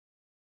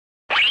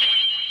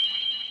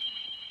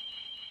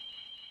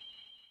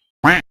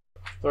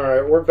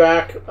Alright, we're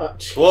back.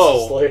 Jesus,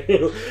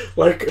 Whoa.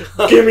 like,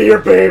 give me your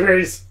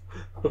babies!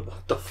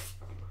 What the f...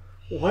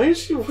 Why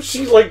is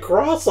she like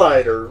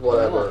cross-eyed or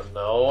whatever? I don't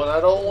know, and I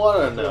don't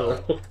want to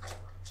know.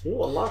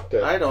 You unlocked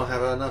it. I don't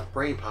have enough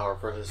brain power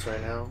for this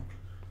right now.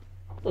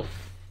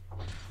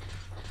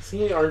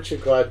 See, aren't you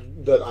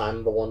glad that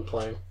I'm the one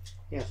playing?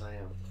 Yes, I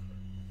am.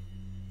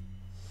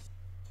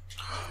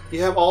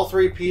 You have all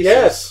 3 pieces?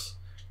 Yes!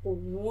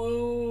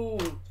 Woo!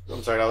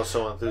 I'm sorry, I was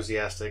so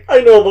enthusiastic.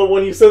 I know, but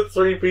when you said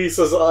 3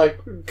 pieces,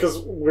 because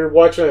we're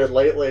watching it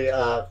lately,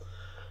 I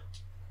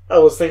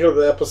was thinking of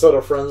the episode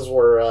of Friends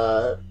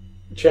where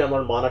Chandler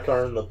and Monica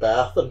are in the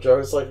bath, and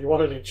Joey's like, "You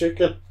want any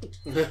chicken?"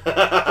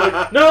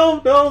 Like, no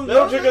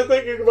chicken,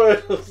 thank you,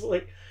 goodbye. It's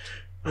like,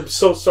 I'm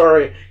so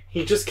sorry.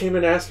 He just came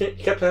and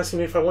kept asking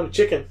me if I wanted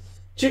chicken.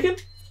 Chicken?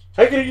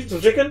 I can eat some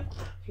chicken?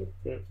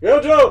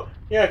 Yo, Joe!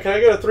 Yeah, can I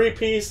get a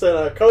 3-piece and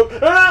a Coke?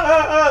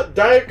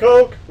 Diet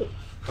Coke!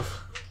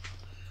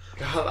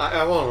 God,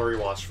 I want to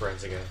rewatch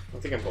Friends again. I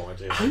think I'm going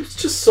to. I'm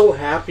just so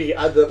happy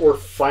that we're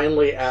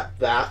finally at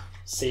that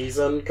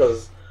season,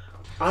 because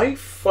I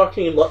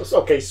fucking love...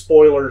 Okay,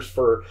 spoilers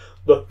for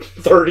the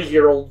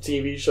 30-year-old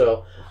TV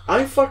show.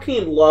 I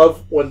fucking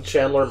love when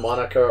Chandler and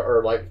Monica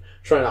are, like,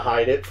 trying to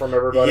hide it from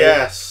everybody.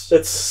 Yes.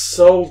 It's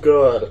so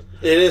good.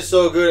 It is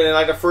so good, and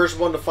like the first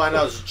one to find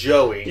out is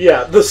Joey.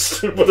 Yeah, the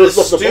stupidest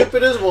The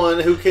stupidest one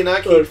who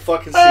cannot keep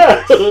fucking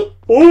secrets.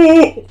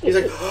 Ooh! He's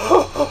like,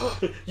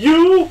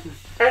 you?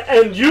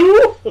 And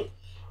you?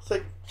 It's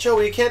like,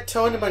 Joey, you can't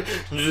tell anybody.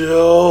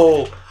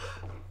 No.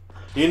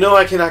 You know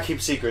I cannot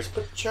keep secrets,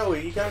 but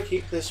Joey, you gotta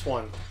keep this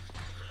one.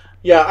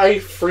 Yeah, I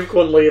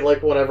frequently,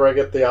 like, whenever I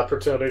get the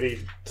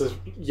opportunity to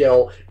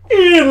yell,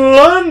 "In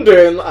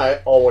London!"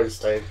 I always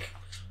take.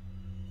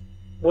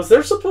 Was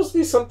there supposed to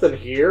be something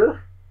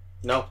here?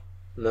 No.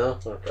 No?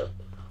 Okay.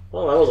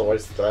 Well, that was a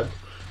waste of time.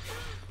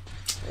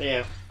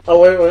 Yeah. Oh,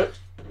 wait.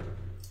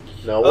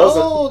 No, it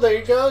wasn't. Oh, there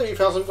you go. You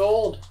found some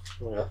gold.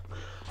 Yeah.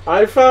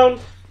 I found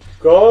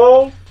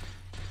gold.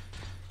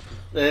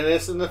 And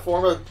it's in the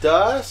form of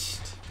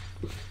dust.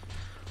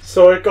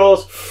 So it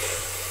goes...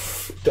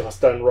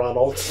 Dust and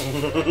Ronalds.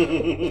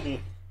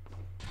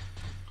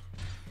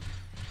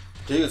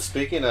 Dude,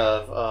 speaking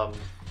of,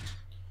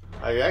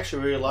 I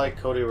actually really like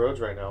Cody Rhodes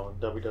right now in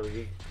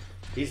WWE.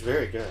 He's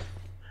very good.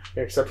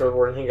 Except for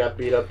when he got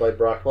beat up by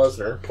Brock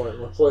Lesnar,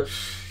 pointlessly.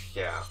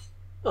 Yeah.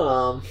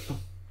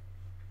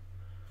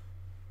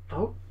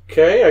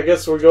 Okay, I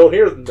guess we go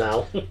here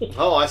now.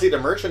 Oh, I see the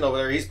merchant over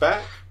there. He's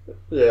back.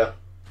 Yeah.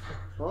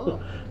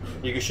 Oh.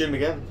 You can shoot him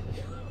again.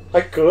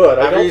 I could.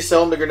 After you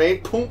sell him the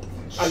grenade, boom.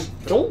 I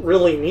don't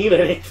really need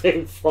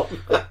anything from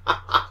it.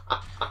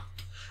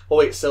 Oh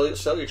wait, sell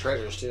your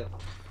treasures too.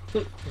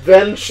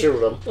 Then shoot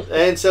him.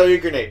 And sell your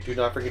grenade. Do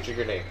not forget your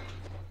grenade.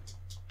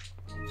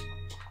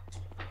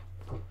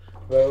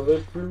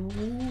 Velvet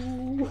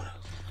blue.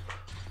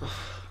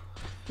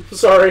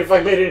 Sorry if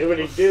I made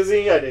anybody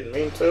dizzy. I didn't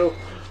mean to.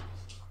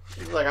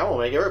 He's like, I won't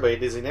make everybody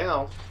dizzy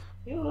now.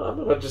 You know, I'm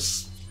gonna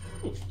just...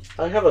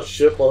 I have a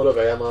shitload of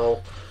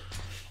ammo.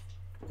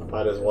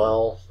 Might as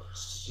well.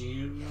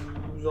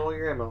 Use all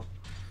your ammo.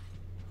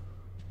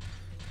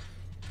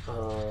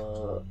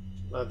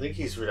 I think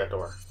he's through that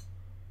door.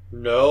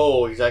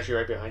 No, he's actually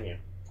right behind you.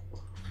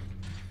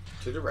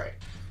 To the right.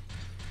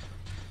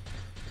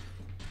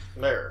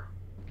 There.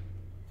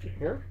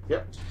 Here?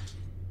 Yep.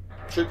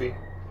 Should be.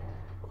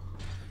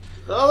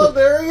 Oh, look,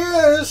 there he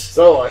is!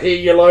 So, I hear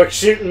you like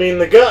shooting me in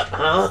the gut,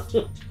 huh?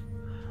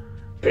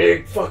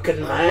 Big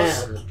fucking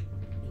man.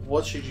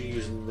 What should you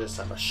use in this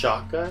time? A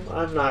shotgun?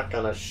 I'm not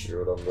gonna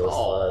shoot him this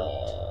time.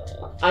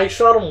 I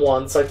shot him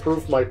once. I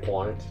proved my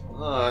point.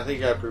 I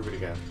think I prove it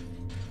again.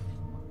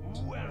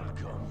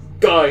 Welcome.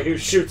 Guy who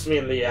shoots me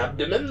in the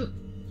abdomen.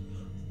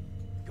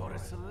 Got a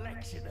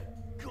selection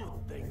of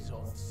good things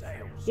on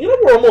sale. You know,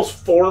 we're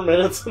almost 4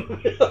 minutes in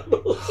the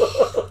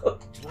episode.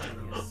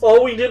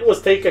 All we did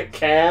was take a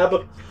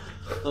cab.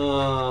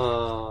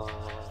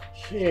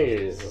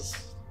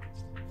 Jesus.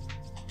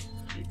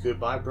 You could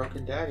buy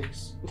broken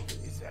daddies.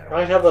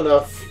 I have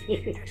enough.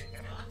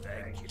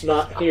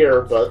 Not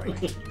here, but...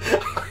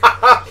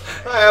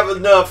 I have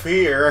enough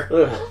here.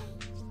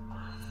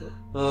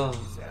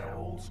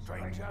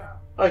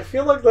 I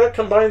feel like that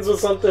combines with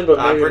something, but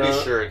maybe I'm pretty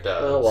not. sure it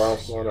does. Oh, well,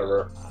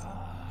 whatever.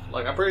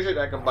 Like, I'm pretty sure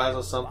that combines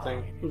with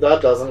something.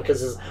 That doesn't,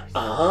 because it's...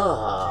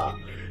 Ah,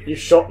 you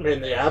shot me in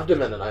the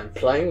abdomen and I'm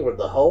playing with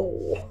the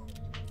hole.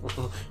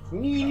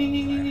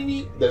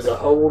 There's a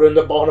hole in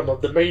the bottom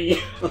of the me.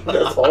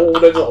 There's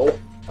a hole.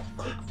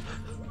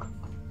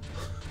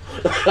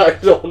 I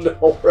don't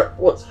know where I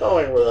was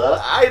going with that.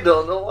 I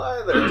don't know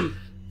either.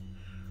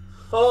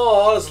 Oh,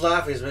 all this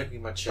laughing is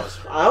making my chest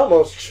hurt. I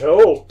almost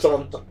choked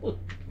on them.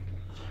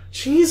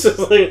 Jesus,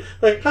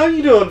 like, how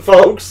you doing,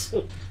 folks?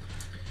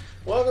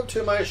 Welcome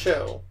to my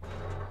show.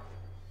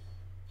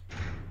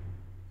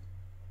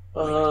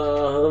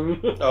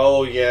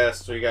 Oh,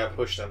 yes, we gotta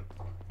push them.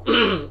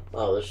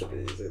 Oh, this should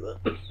be easy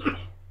then.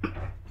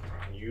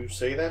 You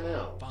say that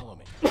now. Follow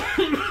me.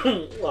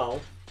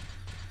 Well.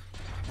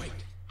 Wait.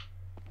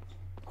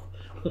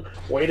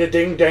 Wait a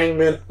ding dang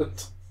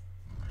minute.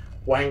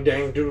 Wang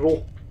dang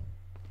doodle.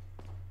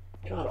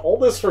 God, all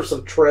this for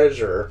some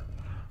treasure.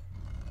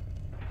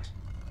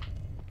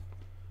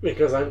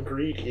 Because I'm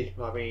greedy.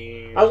 I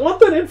mean... I want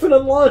that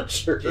infinite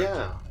launcher.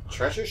 Yeah.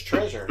 Treasure's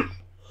treasure.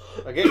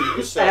 Again, you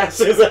can sell...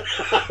 Ass is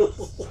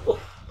ass.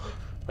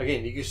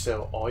 Again, you can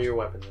sell all your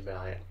weapons and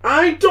buy it.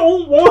 I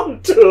don't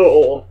want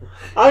to!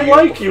 I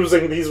like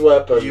using these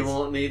weapons. You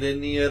won't need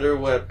any other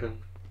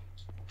weapon.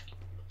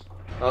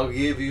 I'll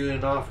give you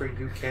an offer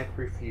you can't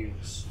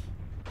refuse.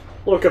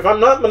 Look, if I'm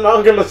not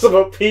monogamous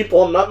about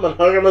people, I'm not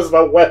monogamous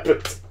about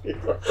weapons.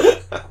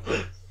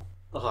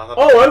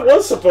 Oh, I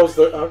was supposed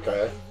to...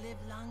 Okay.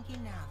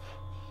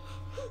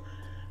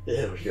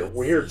 Ew, your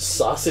weird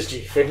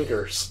sausagey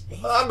fingers.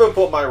 I'm gonna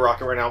put my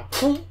rocket right now.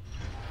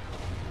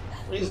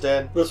 He's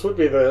dead. This would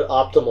be the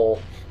optimal...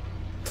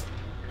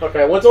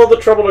 Okay, I went to all the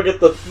trouble to get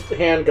the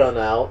handgun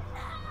out.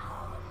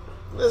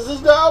 This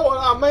is not what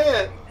I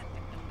meant.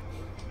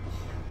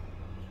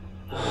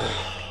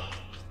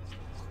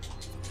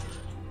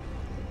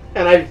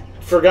 And I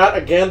forgot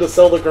again to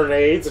sell the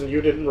grenades, and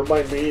you didn't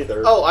remind me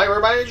either. Oh, I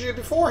reminded you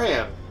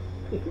beforehand.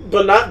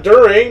 But not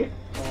during.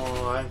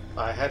 Oh,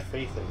 I had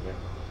faith in you.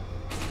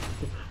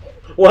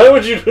 Why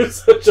would you do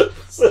such a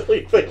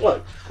silly thing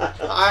like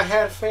that? I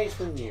had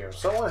faith in you.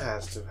 Someone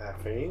has to have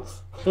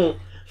faith.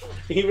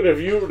 Even if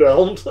you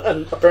don't,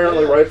 and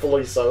apparently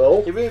rightfully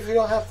so. Even if you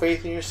don't have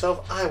faith in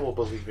yourself, I will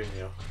believe in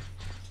you.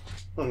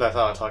 And that's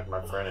how I talk to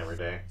my friend every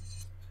day.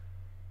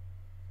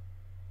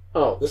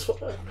 Oh, this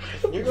one...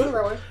 You're good,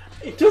 Rowan.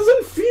 It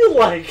doesn't feel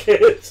like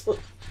it.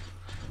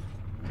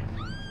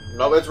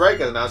 No, it's right,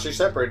 because now she's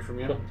separated from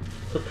you.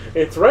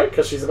 It's right,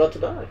 because she's about to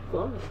die.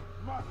 Oh.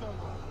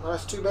 Well,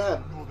 that's too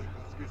bad.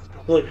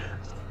 Like,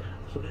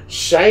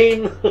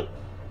 shame. Well,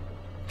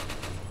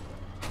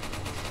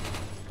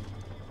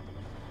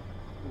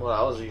 that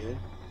was easy.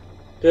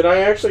 Did I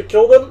actually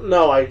kill them?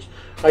 No, I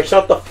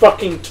shot the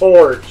fucking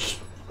torch.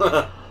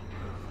 Well,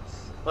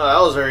 that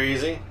was very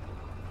easy.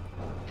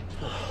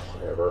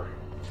 Whatever.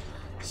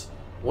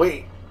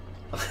 Wait.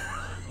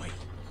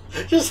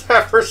 Just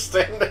have her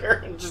stand there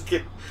and just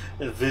get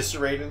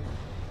eviscerated.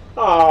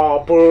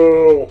 Aw,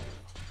 boo.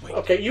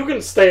 Okay, you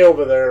can stay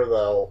over there,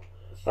 though.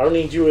 I don't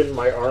need you in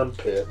my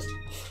armpit.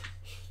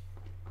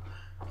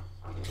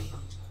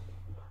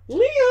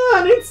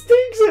 Leon, it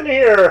stinks in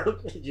here!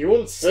 You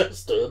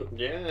insisted.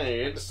 Yeah,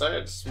 you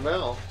decided to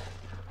smell.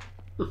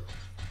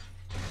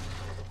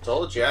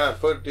 Told you I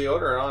put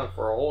deodorant on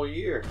for a whole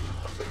year.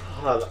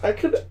 God, I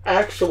could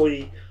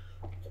actually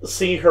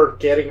see her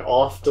getting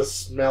off to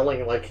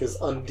smelling like his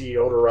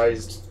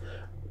undeodorized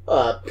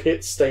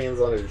pit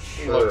stains on his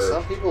shirt. Look,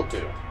 some people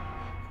do.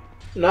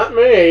 Not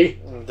me.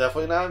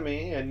 Definitely not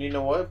me. And you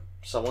know what?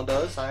 Someone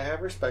does. I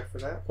have respect for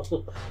that.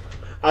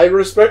 I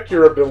respect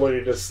your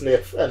ability to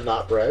sniff and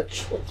not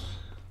retch.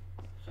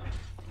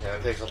 Yeah,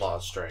 it takes a lot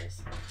of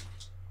strength.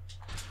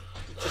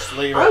 Just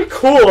leave I it.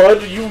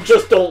 could, you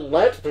just don't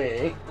let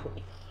me.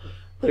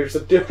 There's a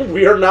difference.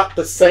 We are not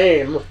the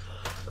same.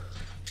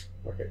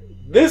 Okay,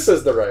 this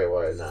is the right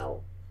way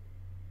now.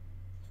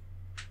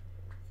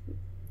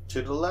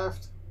 To the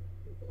left.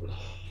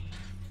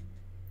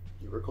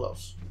 You were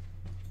close.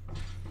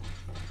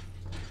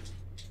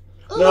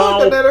 Oh, No.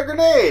 look, another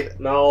grenade!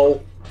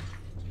 No.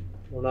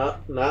 We're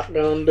not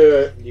gonna do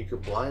it. You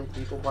could blind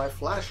people by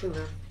flashing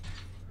them.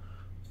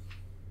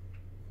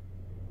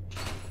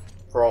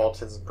 For all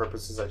intents and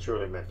purposes, I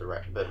truly meant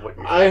that what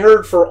you I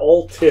heard for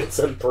all tits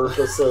and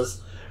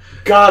purposes.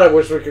 God, I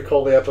wish we could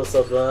call the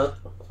episode that.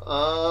 I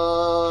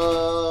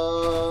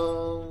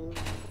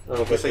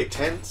don't you say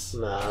tense?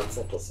 Nah, it's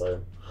not the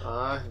same.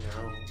 I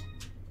know.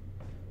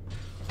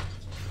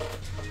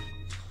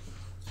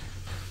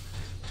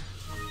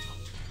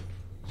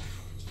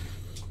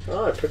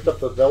 Oh, I picked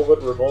up the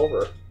Velvet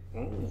Revolver.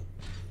 Mm.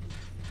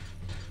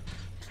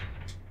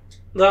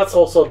 That's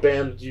also a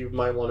band you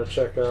might want to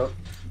check out.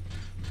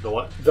 The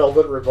what?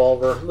 Velvet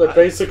Revolver. They're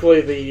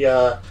basically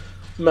the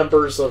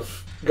members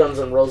of Guns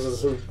N'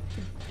 Roses who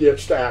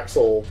ditched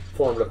Axl,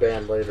 formed a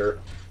band later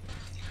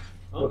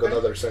with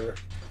another singer.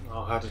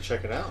 I'll have to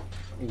check it out.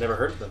 Never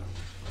heard of them.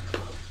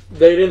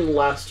 They didn't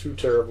last too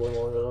terribly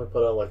long. They only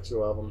put out like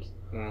 2 albums.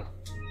 Mm.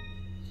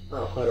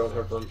 Oh, I don't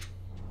have them.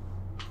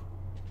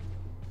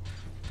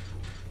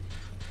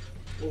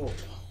 Ooh.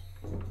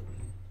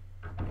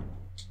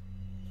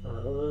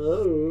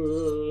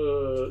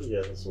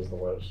 Yeah, this was the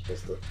way I was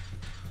supposed to.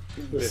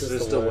 This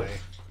is the way.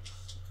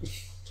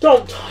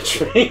 Don't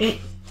touch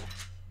me!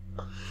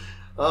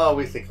 Oh,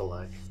 we think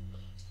alike.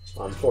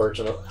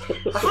 Unfortunate.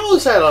 How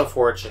is that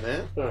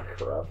unfortunate? Oh,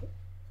 crap.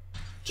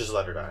 Just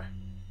let her die.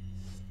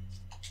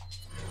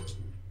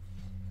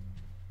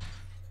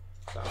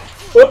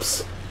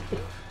 Whoops!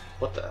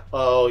 What the?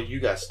 Oh,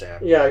 you got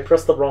stabbed. Yeah, I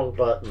pressed the wrong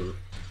button.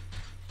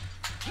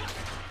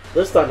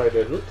 This time I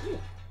didn't.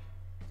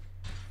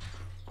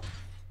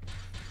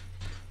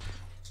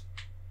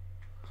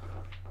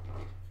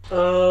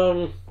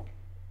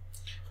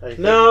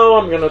 No,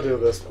 I'm gonna do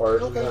this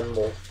part, and then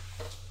we'll...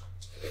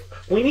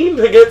 We need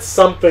to get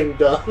something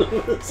done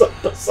in this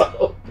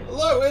episode.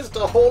 Low is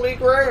the holy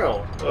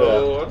grail.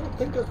 Oh, I don't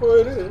think that's what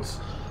it is.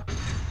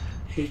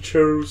 He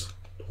chose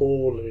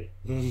poorly.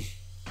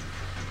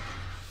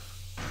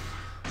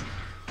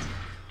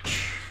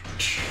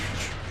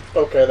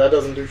 Okay, that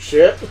doesn't do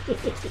shit.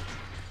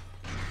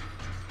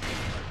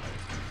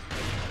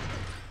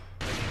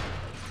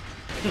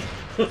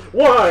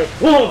 Why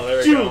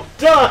won't you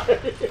die?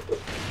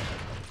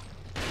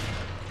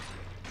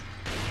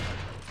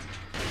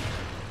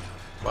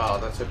 Wow,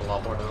 that's hit a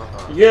lot more than I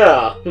thought.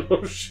 Yeah,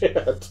 no shit.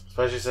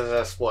 Especially since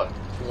that's what?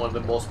 One of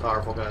the most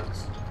powerful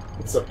guns.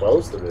 It's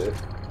supposed to be.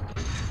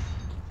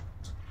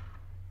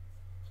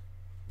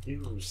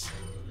 Use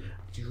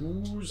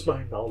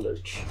my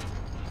knowledge.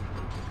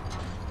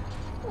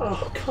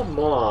 Oh, come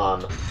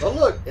on. Oh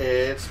look,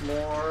 it's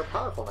more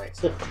powerful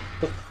knights.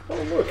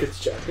 Oh look,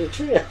 it's Jackie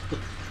Chan.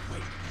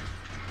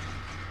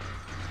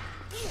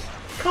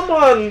 Come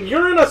on,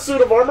 you're in a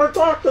suit of armor.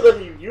 Talk to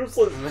them, you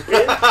useless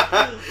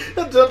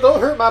bitch.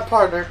 don't hurt my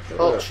partner.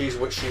 Oh, she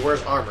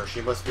wears armor. She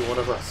must be one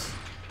of us.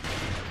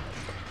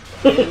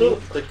 In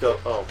the go.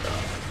 Oh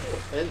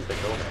god. In the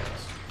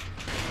gonads.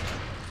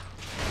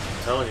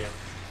 I'm telling you.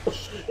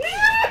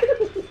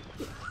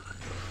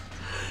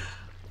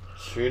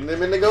 Shooting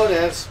them in the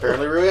gonads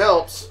apparently really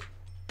helps.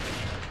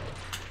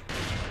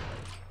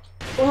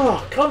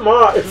 Oh, come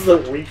on. It's the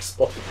weak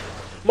spot.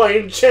 My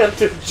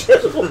enchanted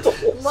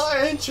genitals.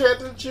 My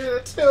enchanted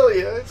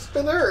genitalia. It's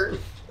been hurt.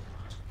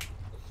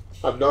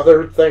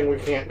 Another thing we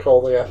can't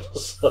call the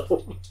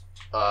episode.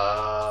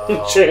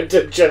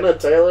 Enchanted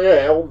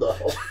genitalia? Hell no.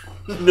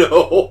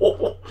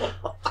 No.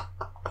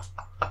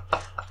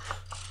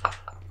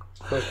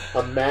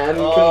 A man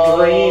can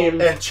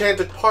dream.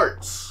 Enchanted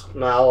parts.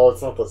 No,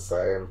 it's not the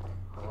same.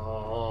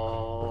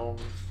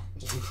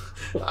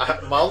 I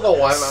don't know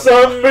why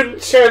Some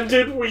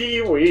enchanted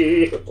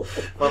wee.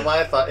 my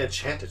mind thought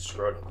enchanted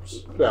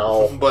scrotums.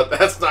 No. But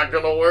that's not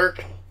gonna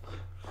work.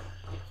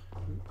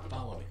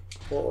 Follow me.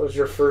 What was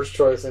your first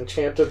choice?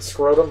 Enchanted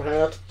scrotum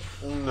hat?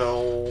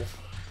 No.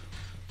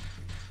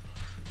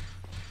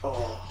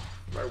 Oh,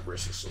 my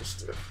wrist is so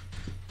stiff.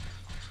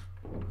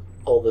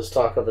 All this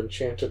talk of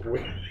enchanted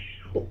wee.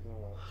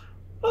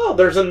 Oh,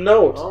 there's a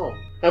note. Oh.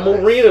 And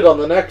we'll read it on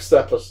the next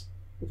episode.